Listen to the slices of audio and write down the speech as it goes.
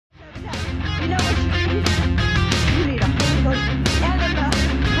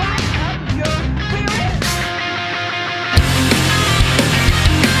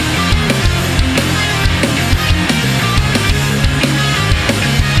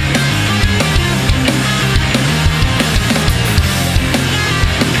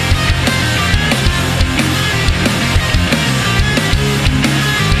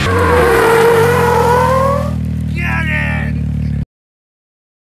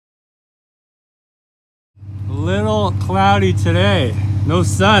little cloudy today. No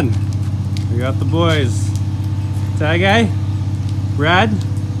sun. We got the boys. That guy, Brad.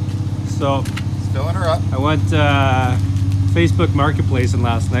 So filling her up. I went Facebook Marketplace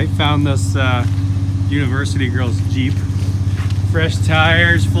last night. Found this university girl's Jeep. Fresh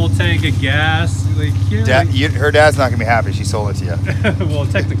tires, full tank of gas. Like, yeah, her dad's not gonna be happy. She sold it to you. Well,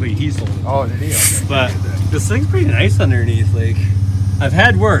 technically he sold it. Oh, did he? Okay. But this thing's pretty nice underneath. Like, I've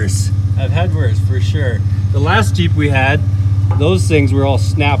had worse. For sure. The last Jeep we had, those things were all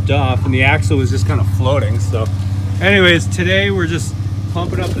snapped off and the axle was just kind of floating. So anyways, today we're just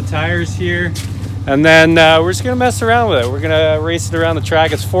pumping up the tires here, and then we're just gonna mess around with it. We're gonna race it around the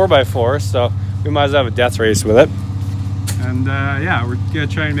track. It's 4x4, so we might as well have a death race with it. And yeah, we're gonna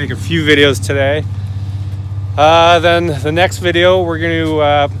try and make a few videos today. Then the next video, we're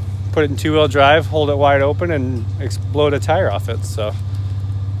gonna put it in 2-wheel drive, hold it wide open, and explode a tire off it. So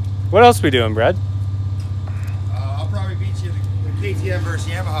what else we doing, Brad? I'll probably beat you in the KTM versus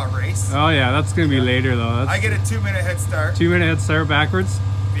Yamaha race. Oh yeah, that's gonna be later though. I get a 2-minute head start. 2-minute head start backwards.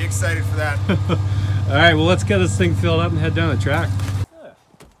 Be excited for that. All right, well, let's get this thing filled up and head down the track. Yeah.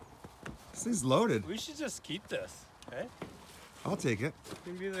 This thing's loaded. We should just keep this, okay? I'll take it. It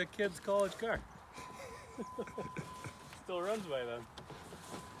can be the kid's college car. Still runs by then.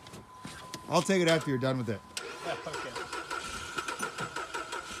 I'll take it after you're done with it. Okay.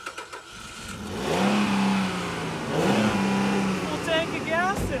 Full tank of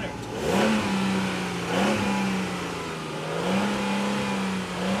gas in her.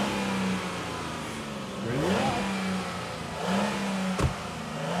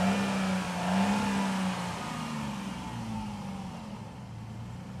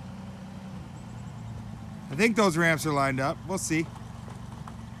 I think those ramps are lined up. We'll see.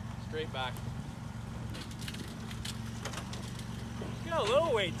 Straight back. She's got a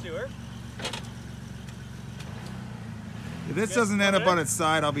little weight to her. If this doesn't end up on its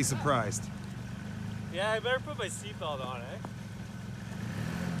side, I'll be surprised. Yeah, I better put my seatbelt on, eh?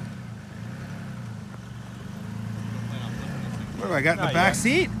 What do I got in the back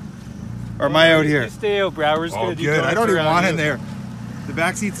seat? Or am I out here? You stay out, Brad. We're just gonna do good. I don't even want you. in there. The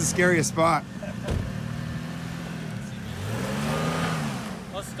back seat's the scariest spot.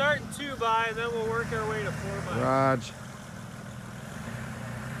 I'll start in 2x and then we'll work our way to 4x. Raj.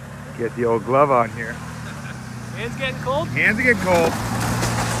 Get the old glove on here. Hands getting cold? Hands are getting cold.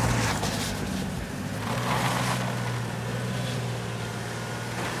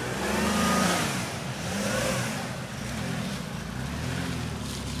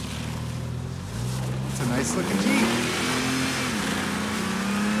 It's a nice looking Jeep.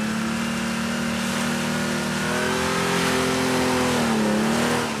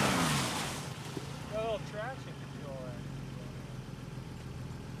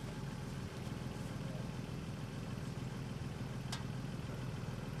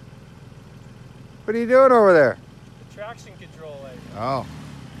 What are you doing over there? The traction control light. Oh.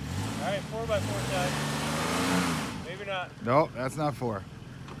 Alright, 4x4 time. Maybe not. No, that's not 4.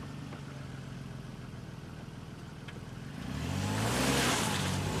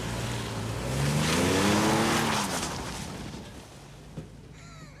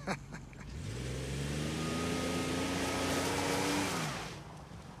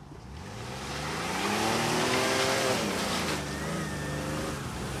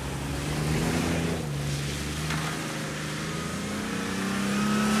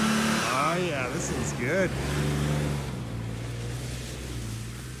 This is good.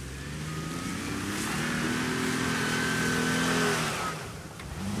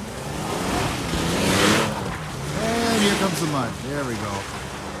 And here comes the mud. There we go.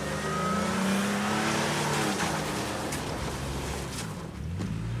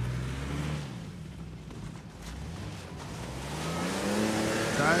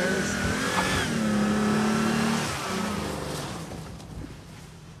 Tires.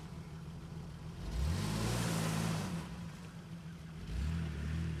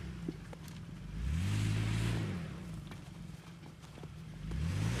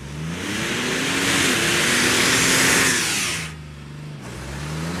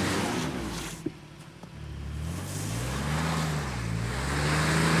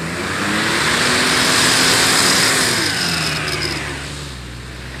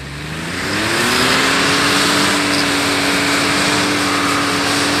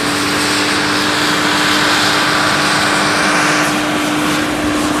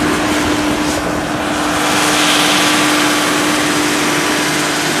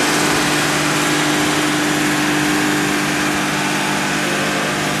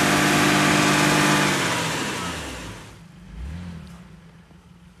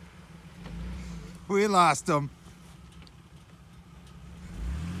 We lost him.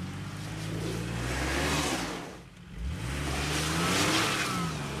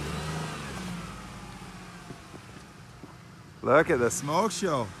 Look at the smoke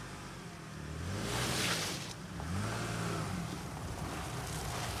show.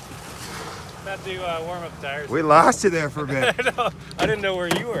 Had to warm up tires. We lost you there for a bit. I didn't know where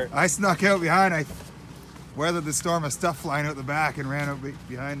you were. I snuck out behind. I weathered the storm of stuff flying out the back and ran out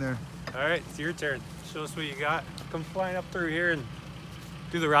behind there. All right, it's your turn. Show us what you got. Come flying up through here and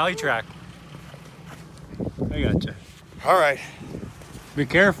do the rally track. I gotcha. All right. Be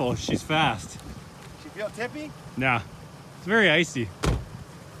careful, she's fast. She feel tippy? Nah, it's very icy.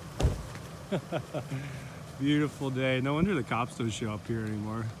 Beautiful day. No wonder the cops don't show up here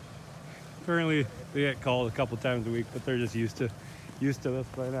anymore. Apparently they get called a couple times a week, but they're just used to this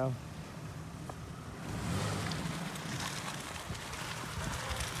by now.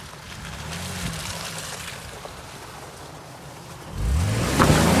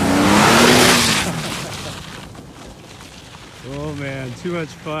 Oh man, too much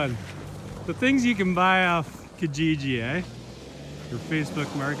fun. The things you can buy off Kijiji, eh? Your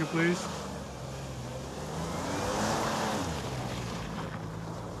Facebook Marketplace.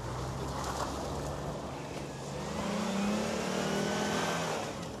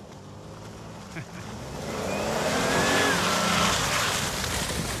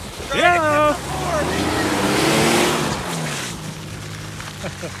 Yeah!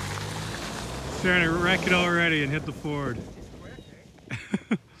 Trying to wreck it already and hit the Ford.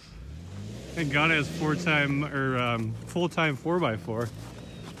 And God has full-time 4x4.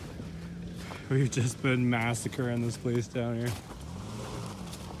 We've just been massacring this place down here.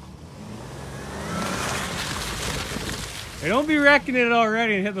 Hey, don't be wrecking it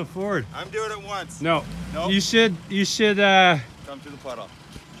already and hit the Ford. I'm doing it once. No. Nope. You should Come to the puddle.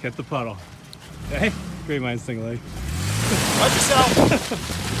 hit the puddle. Hey, great minds think alike. Watch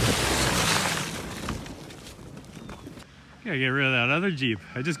yourself. Gotta get rid of that other Jeep.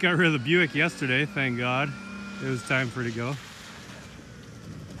 I just got rid of the Buick yesterday, thank God. It was time for it to go.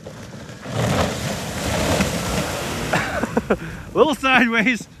 Little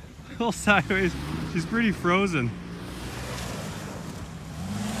sideways. She's pretty frozen.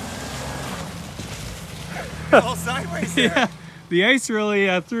 All sideways there. Yeah, the ice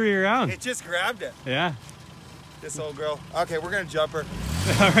really threw you around. It just grabbed it. Yeah. This old girl. Okay, we're gonna jump her.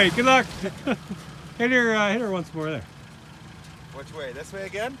 All right, good luck. hit her once more there. Which way? This way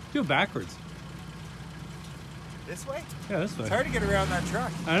again? Do it backwards. This way? Yeah, this way. It's hard to get around that truck.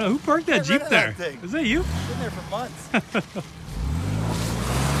 I know, who parked that Get rid Jeep of there? that thing. Is that you? It's been there for months.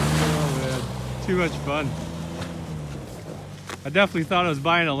 Oh man, too much fun. I definitely thought I was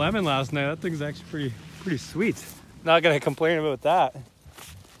buying a lemon last night. That thing's actually pretty sweet. Not gonna complain about that.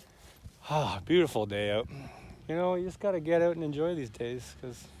 Ah, beautiful day out. You know, you just gotta get out and enjoy these days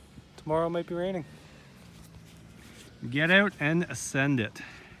because tomorrow might be raining. Get out and ascend it.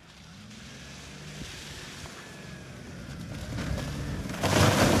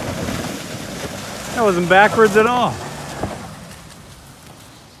 That wasn't backwards at all. I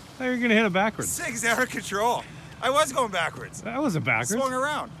thought you were gonna hit it backwards. This thing's out of control. I was going backwards. That wasn't backwards. Swung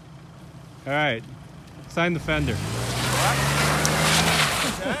around. All right, sign the fender. What?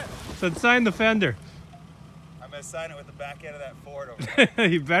 What's that? Said sign the fender. I'm gonna sign it with the back end of that Ford over there.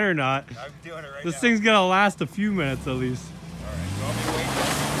 You better not. I'm doing it right This now. thing's gonna last a few minutes at least. All right, so I'll be waiting.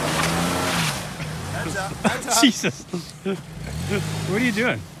 That's up. That's up. Jesus. What are you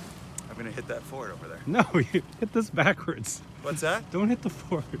doing? I'm gonna hit that Ford over there. No, you hit this backwards. What's that? Don't hit the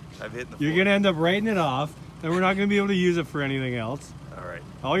Ford. I've hit the You're Ford. gonna end up writing it off, and we're not gonna be able to use it for anything else. All right.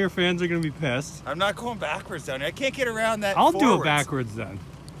 All your fans are gonna be pissed. I'm not going backwards down here. I can't get around that. I'll do it forwards. backwards then.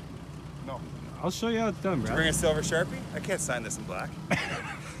 No. I'll show you how it's done, bro. Bring a silver Sharpie? I can't sign this in black.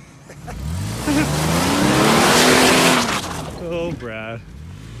 Oh, Brad.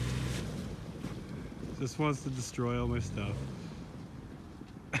 Just wants to destroy all my stuff.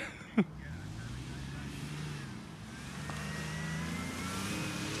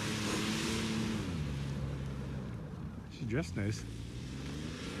 She dressed nice.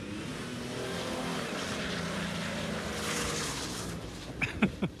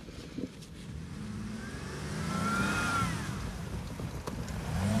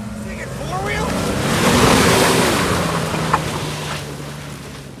 Taking four-wheel?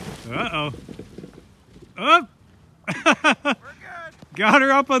 Uh-oh. Up! We're good. Got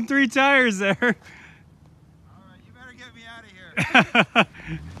her up on 3 tires there. All right, you better get me out of here.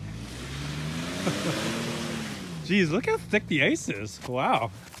 Geez, look how thick the ice is.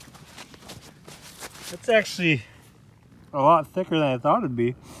 Wow. That's actually a lot thicker than I thought it'd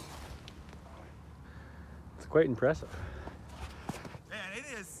be. It's quite impressive. Man, it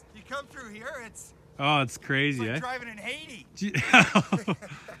is. You come through here, it's Oh, it's crazy, like eh? driving in Haiti. Do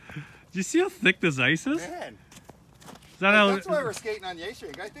you see how thick this ice is? Man, that how? That's why we're skating on the ice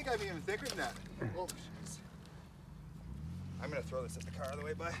rink. I think I'm even thicker than that. Oh, jeez. I'm gonna throw this at the car out of the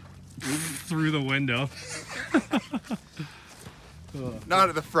way, bud. Through the window. Not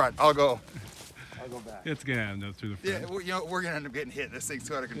at the front. I'll go back. It's gonna end up through the front. Yeah, you know, we're gonna end up getting hit. This thing's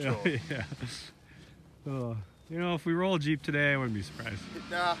too out of control. Yeah. Oh, you know, if we roll a Jeep today, I wouldn't be surprised.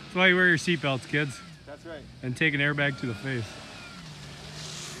 Nah. That's why you wear your seatbelts, kids. That's right. And take an airbag to the face.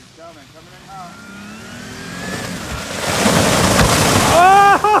 He's coming in hot.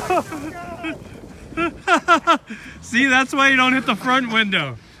 Oh! See, that's why you don't hit the front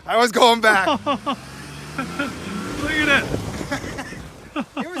window. I was going back. Look at it.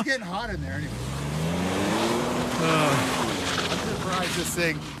 It was getting hot in there anyway. I'm surprised this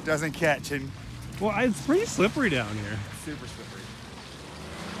thing doesn't catch. And well, it's pretty slippery down here. Super slippery.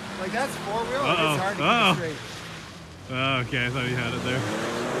 Like that's four-wheel. Uh-oh. It's hard to Uh-oh. keep it straight. Oh, okay, I thought you had it there.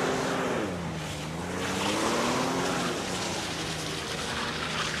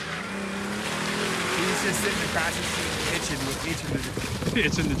 He's just sitting across the seat,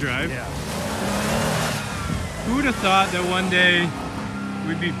 Itching to drive? Yeah. Who would have thought that one day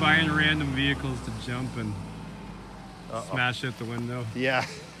we'd be buying random vehicles to jump and smash at the window? Yeah.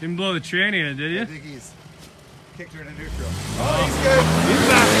 Didn't blow the tranny in it, did you? I think he's kicked her into neutral. Oh, he's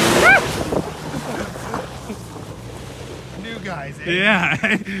good. New guys, eh?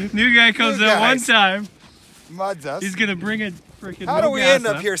 Yeah. New guy comes out one time. Muds us. He's gonna bring it freaking. How do we end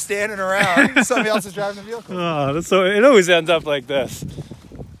up here standing around? Somebody else is driving the vehicle. Oh, so it always ends up like this.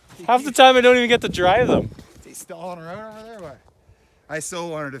 Half the time I don't even get to drive them. Is he stalling around over there? What? I so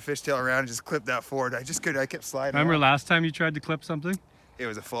wanted to fishtail around and just clip that forward. I just couldn't. I kept sliding. Remember around. last time you tried to clip something? It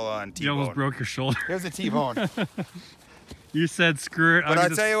was a full-on T-bone. You almost broke your shoulder. It was a T-bone. You said screw it. But I'll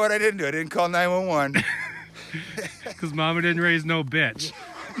tell you what I didn't do. I didn't call 911. Because Mama didn't raise no bitch.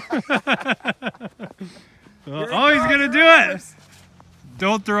 Oh, he's gonna do it!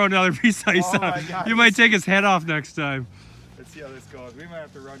 Don't throw another piece of ice on. My God. You might take his head off next time. Let's see how this goes. We might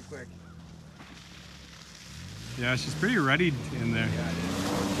have to run quick. Yeah, she's pretty ready in there. Yeah,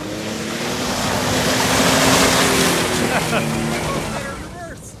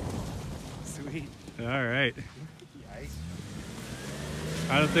 Sweet. All right. Yikes.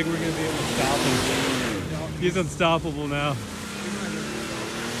 I don't think we're gonna be able to stop him. He's unstoppable now.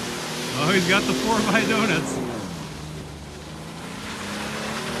 Oh, he's got the 4x donuts.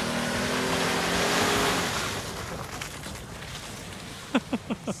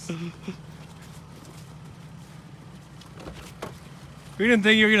 We didn't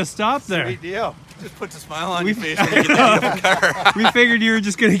think you were gonna stop there. Sweet deal. Just puts a smile on your face when you get out of the car. We figured you were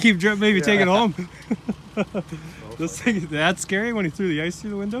just gonna keep maybe take it home. This thing, that's scary when he threw the ice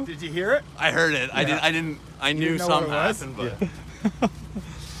through the window. Did you hear it? I heard it. Yeah. I knew something happened, but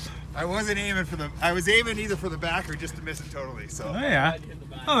I wasn't aiming for the. I was aiming either for the back or just to miss it totally. So. Oh yeah.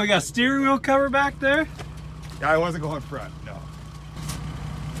 Oh, we got a steering wheel cover back there. Yeah, I wasn't going front. No.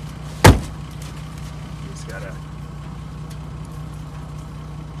 Just gotta.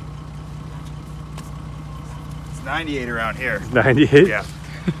 It's 98 around here. 98. Yeah.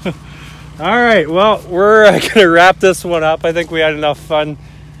 All right. Well, we're gonna wrap this one up. I think we had enough fun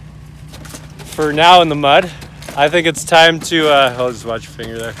for now in the mud. I think it's time to. I'll just watch your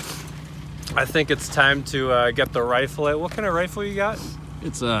finger there. I think it's time to get the rifle out. What kind of rifle you got?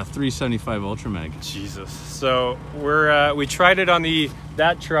 it's a 375 Ultra Mag. Jesus. So we tried it on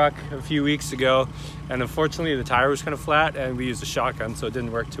that truck a few weeks ago, and unfortunately the tire was kind of flat, and we used a shotgun, so it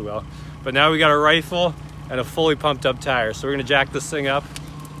didn't work too well. But now we got a rifle and a fully pumped up tire, so we're gonna jack this thing up,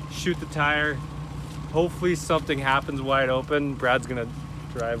 shoot the tire. Hopefully something happens wide open. Brad's gonna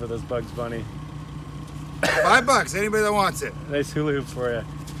drive with his Bugs Bunny. $5. Anybody that wants it. Nice hula hoop for you.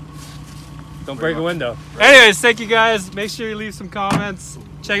 Don't break a window. Anyways, thank you guys. Make sure you leave some comments.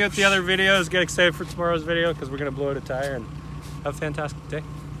 Check out the other videos. Get excited for tomorrow's video because we're going to blow out a tire and have a fantastic day.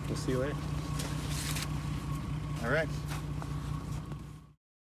 We'll see you later. All right.